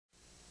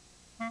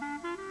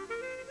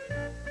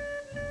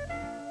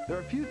There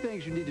are a few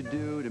things you need to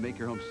do to make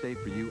your home safe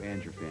for you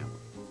and your family,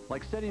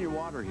 like setting your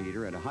water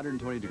heater at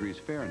 120 degrees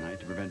Fahrenheit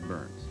to prevent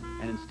burns,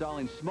 and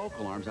installing smoke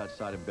alarms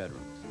outside of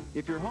bedrooms.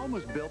 If your home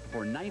was built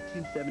before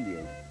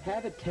 1978,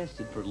 have it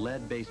tested for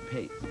lead-based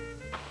paint.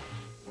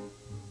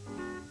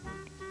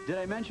 Did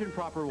I mention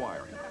proper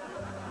wiring?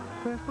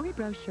 For a free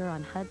brochure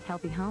on HUD's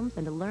Healthy Homes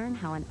and to learn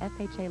how an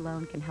FHA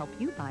loan can help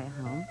you buy a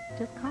home,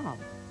 just call.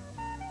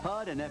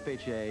 HUD and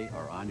FHA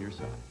are on your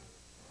side.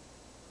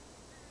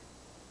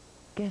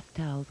 Guest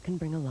towels can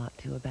bring a lot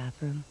to a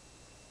bathroom.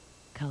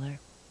 Color,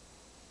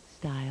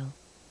 style,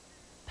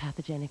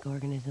 pathogenic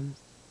organisms.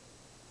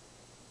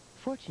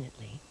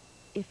 Fortunately,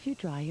 if you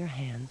dry your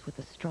hands with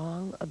a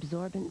strong,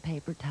 absorbent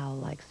paper towel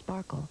like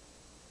Sparkle,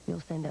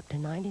 you'll send up to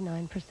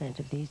 99%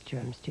 of these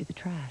germs to the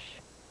trash.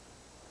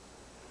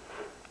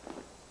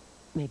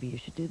 Maybe you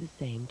should do the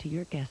same to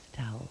your guest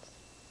towels.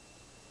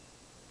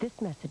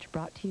 This message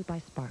brought to you by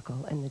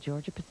Sparkle and the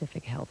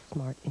Georgia-Pacific Health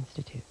Smart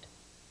Institute.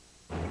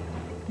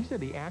 These are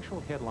the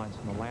actual headlines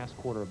from the last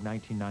quarter of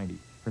 1990.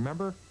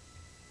 Remember?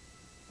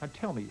 Now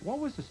tell me, what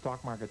was the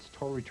stock market's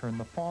total return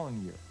the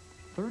following year?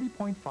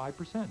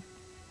 30.5%.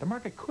 The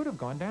market could have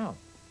gone down.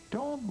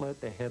 Don't let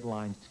the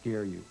headlines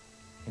scare you.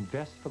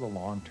 Invest for the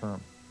long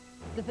term.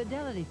 The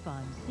Fidelity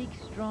Fund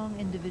seeks strong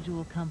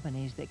individual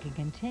companies that can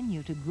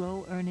continue to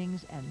grow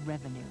earnings and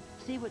revenue.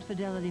 See what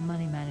Fidelity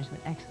Money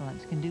Management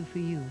Excellence can do for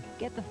you.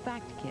 Get the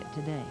Fact Kit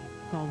today.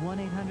 Call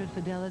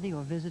 1-800-FIDELITY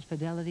or visit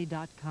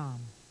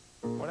fidelity.com.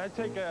 When I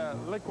take a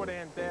liquid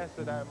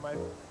antacid, I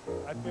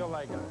feel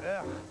like,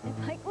 ugh.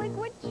 It's like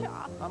liquid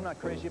chalk. I'm not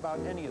crazy about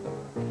any of them.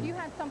 If you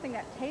had something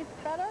that tastes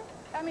better,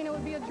 I mean, it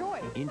would be a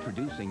joy.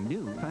 Introducing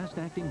new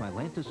fast-acting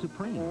Mylanta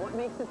Supreme. What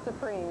makes it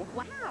supreme?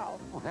 Wow.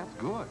 Oh, that's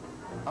good.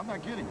 I'm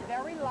not getting it.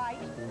 Very light.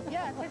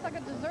 Yeah, it tastes like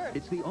a dessert.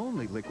 It's the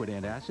only liquid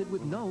antacid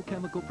with no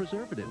chemical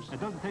preservatives.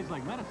 It doesn't taste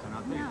like medicine,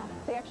 I'll tell you. No.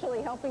 It's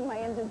actually helping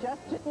my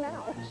indigestion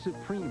now.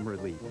 Supreme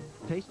relief.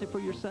 Taste it for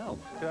yourself.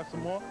 Can I have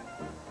some more?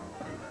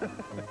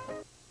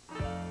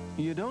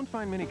 You don't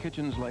find many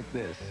kitchens like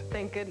this.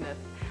 Thank goodness.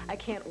 I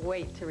can't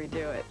wait to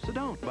redo it. So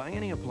don't buy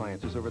any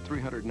appliances over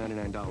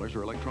 $399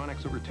 or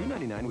electronics over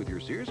 $299 with your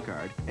Sears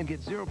card and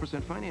get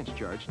 0% finance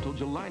charge till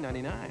July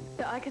 99.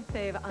 So I could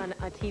save on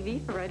a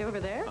TV for right over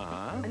there,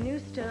 a new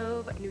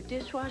stove, a new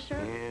dishwasher,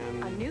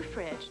 and a new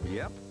fridge.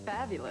 Yep.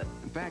 Fabulous.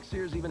 In fact,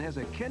 Sears even has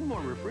a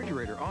Kenmore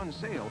refrigerator on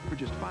sale for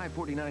just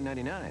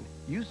 $549.99.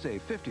 You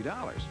save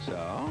 $50. So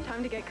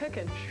time to get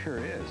cooking. Sure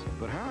is.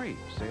 But hurry,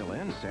 sale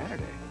ends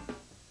Saturday.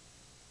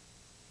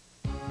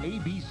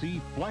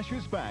 ABC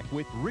flashes back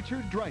with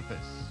Richard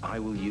Dreyfuss. I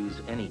will use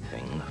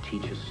anything to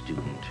teach a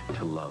student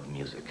to love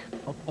music.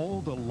 Of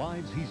all the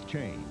lives he's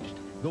changed,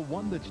 the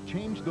one that's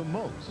changed the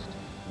most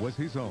was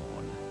his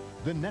own.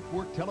 The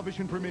network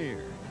television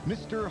premiere,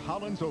 Mr.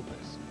 Holland's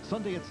Opus,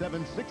 Sunday at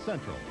 7, 6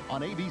 Central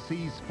on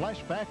ABC's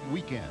Flashback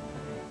Weekend.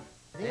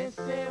 They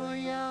say we're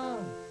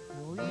young,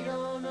 we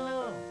don't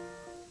know.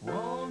 I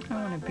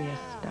want to be a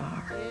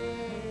star.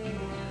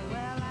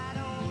 Well, I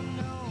don't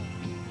know.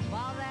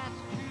 Well, that's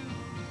true.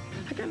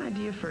 I got an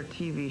idea for a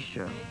TV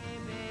show.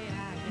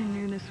 I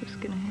knew this was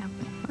going to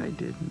happen. I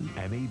didn't.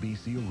 An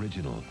ABC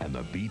original, and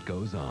the beat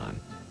goes on.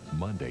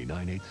 Monday,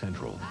 9, 8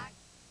 Central.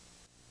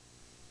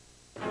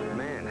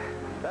 Man,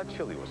 that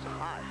chili was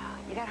hot.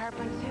 You got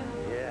heartburn too?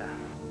 Yeah.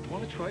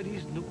 Want to try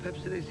these new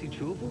Pepsi AC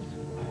chewables?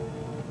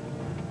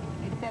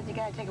 It says you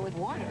gotta take it with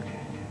water.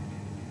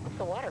 What's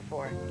the water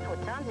for?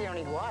 With Tums, you don't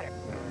need water.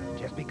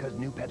 Just because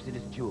new Pepsi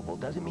is chewable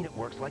doesn't mean it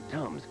works like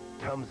Tums.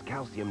 Tums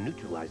calcium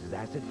neutralizes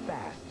acid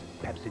fast.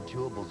 Pepsi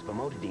Chewable's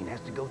famotidine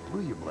has to go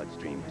through your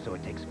bloodstream, so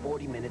it takes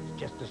 40 minutes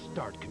just to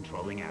start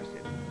controlling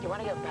acid. You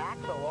want to go back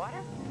for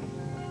water?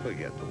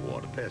 Forget the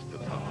water. Pass the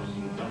Tums.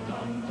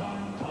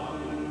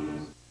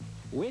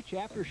 Which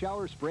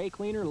after-shower spray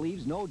cleaner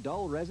leaves no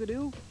dull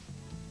residue?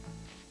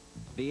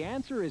 The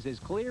answer is as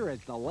clear as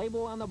the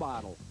label on the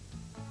bottle.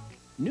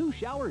 New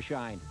Shower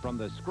Shine from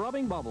the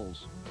Scrubbing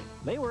Bubbles.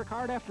 They work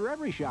hard after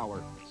every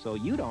shower, so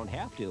you don't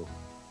have to.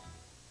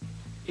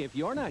 If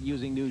you're not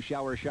using New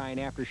Shower Shine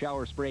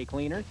after-shower spray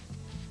cleaner,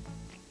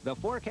 the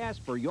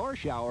forecast for your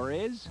shower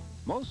is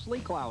mostly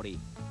cloudy.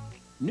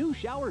 New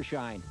Shower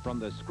Shine from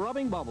the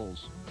Scrubbing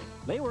Bubbles.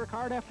 They work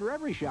hard after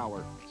every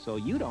shower, so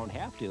you don't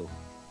have to.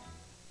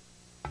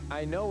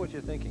 I know what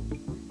you're thinking.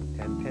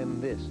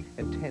 10-10 this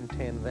and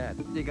 10-10 that.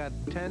 You got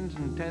tens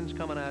and tens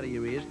coming out of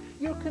your ears.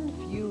 You're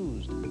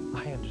confused.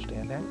 I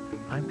understand that.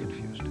 I'm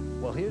confused.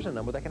 Well, here's a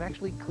number that can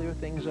actually clear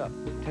things up.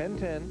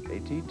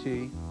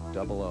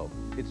 1010-ATT-00.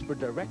 It's for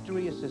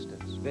directory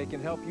assistance. They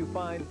can help you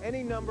find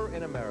any number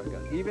in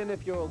America, even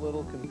if you're a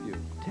little confused.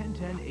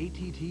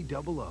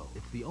 1010-ATT-00.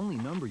 It's the only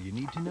number you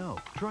need to know.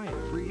 Try it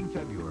free in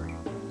February.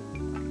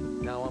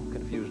 Now I'm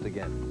confused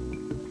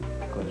again.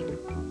 Because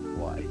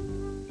why?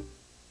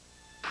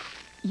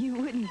 You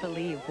wouldn't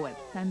believe what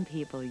some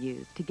people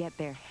use to get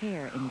their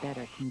hair in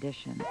better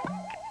condition.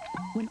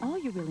 When all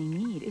you really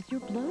need is your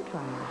blow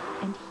dryer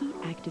and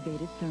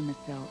heat-activated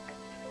Thermasilk.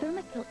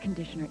 Thermasilk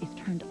conditioner is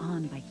turned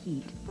on by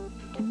heat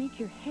to make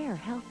your hair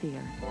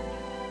healthier.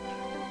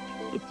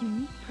 Its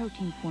unique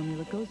protein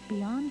formula goes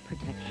beyond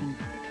protection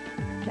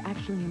to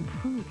actually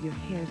improve your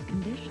hair's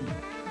condition.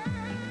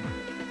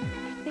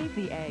 Save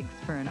the eggs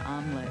for an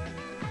omelet.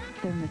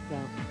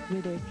 Thermasilk,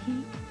 where there's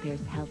heat,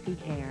 there's healthy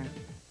hair.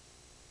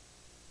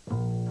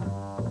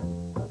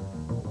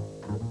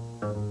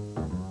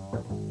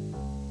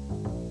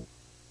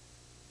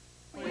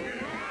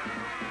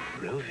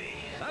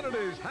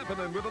 Saturday's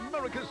happening with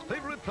America's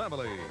favorite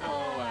family.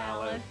 Oh,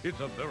 Alice. It's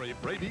a very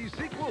Brady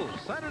sequel.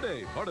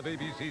 Saturday, part of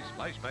ABC's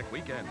Flashback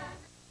Weekend.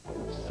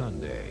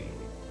 Sunday.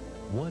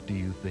 What do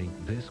you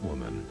think this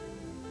woman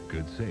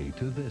could say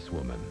to this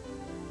woman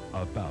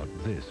about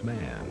this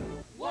man?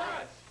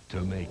 What?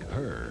 To make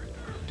her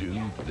do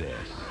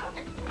this.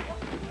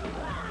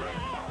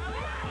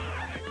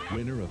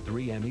 Winner of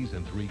 3 Emmys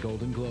and 3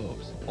 Golden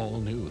Globes. All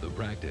new The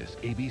Practice.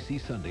 ABC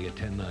Sunday at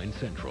 10/9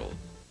 Central.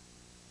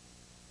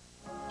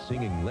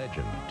 Singing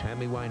legend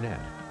Tammy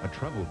Wynette, a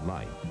troubled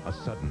life, a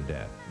sudden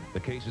death. The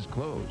case is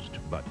closed,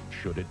 but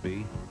should it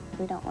be?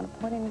 We don't want to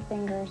point any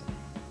fingers,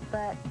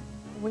 but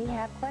we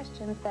have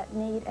questions that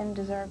need and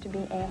deserve to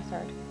be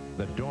answered.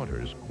 The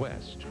Daughter's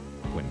Quest,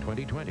 when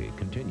 2020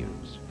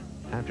 continues.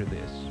 After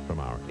this, from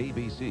our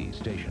ABC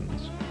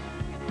stations.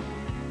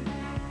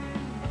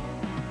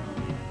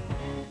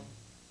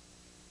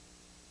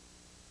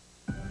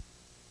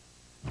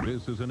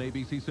 This is an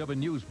ABC7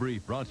 News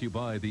Brief brought to you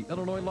by the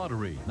Illinois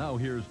Lottery. Now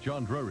here's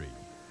John Drury.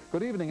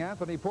 Good evening.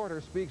 Anthony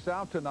Porter speaks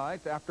out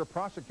tonight after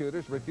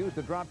prosecutors refuse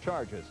to drop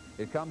charges.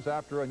 It comes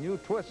after a new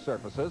twist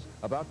surfaces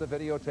about the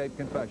videotape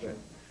confession.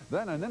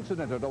 Then an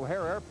incident at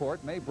O'Hare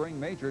Airport may bring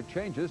major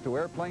changes to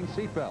airplane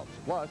seatbelts.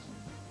 Plus,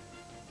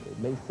 it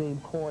may seem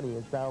corny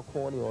and sound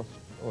corny or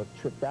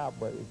tripped out,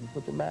 but if you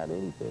put your mind on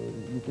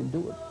anything, you can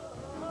do it.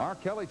 R.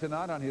 Kelly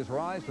tonight on his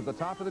rise to the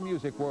top of the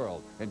music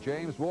world, and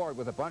James Ward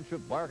with a bunch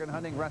of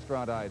bargain-hunting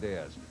restaurant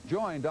ideas.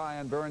 Join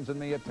Diane Burns and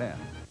me at 10.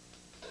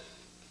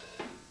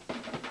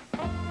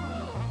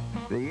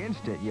 The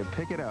instant you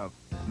pick it up,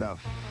 the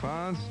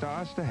fun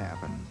starts to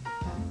happen.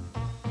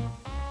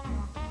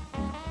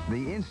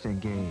 The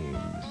instant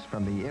games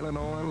from the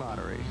Illinois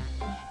Lottery.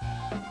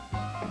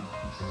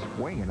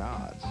 Swinging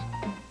odds.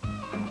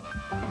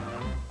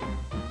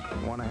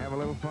 Want to have a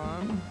little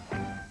fun?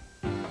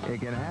 It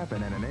can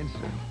happen in an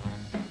instant.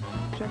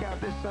 Check out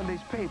this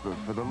Sunday's paper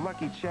for the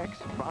Lucky Checks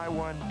buy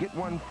one, get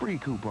one free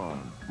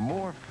coupon.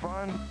 More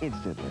fun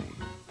instantly.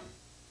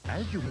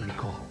 As you may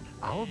recall,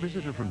 our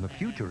visitor from the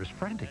future is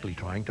frantically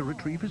trying to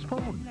retrieve his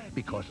phone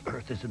because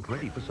Earth isn't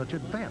ready for such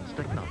advanced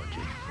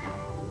technology.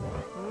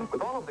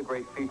 With all of the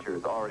great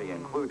features already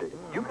included,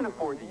 you can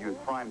afford to use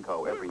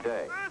PrimeCo every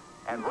day.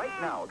 And right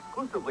now,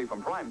 exclusively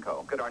from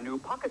PrimeCo, get our new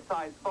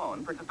pocket-sized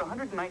phone for just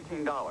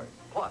 $119.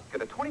 Plus,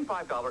 get a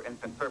 $25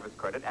 instant service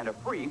credit and a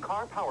free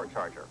car power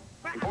charger.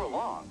 Before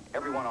long,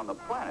 everyone on the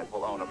planet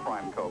will own a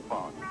PrimeCo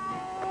phone.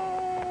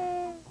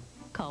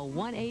 Call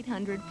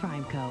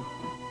 1-800-PrimeCo.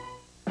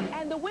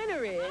 And the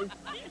winner is...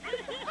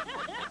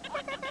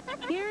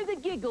 Here are the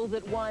giggles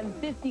that won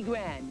 50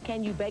 grand.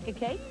 Can you bake a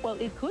cake? Well,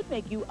 it could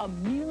make you a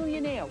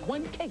millionaire.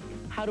 One cake.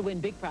 How to win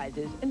big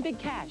prizes and big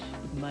cash.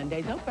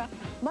 Monday's Oprah.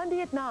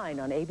 Monday at 9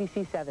 on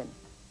ABC 7.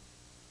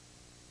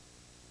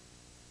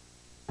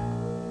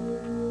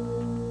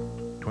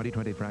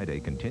 2020 Friday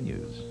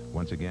continues.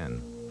 Once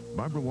again,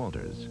 Barbara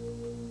Walters.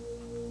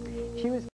 She was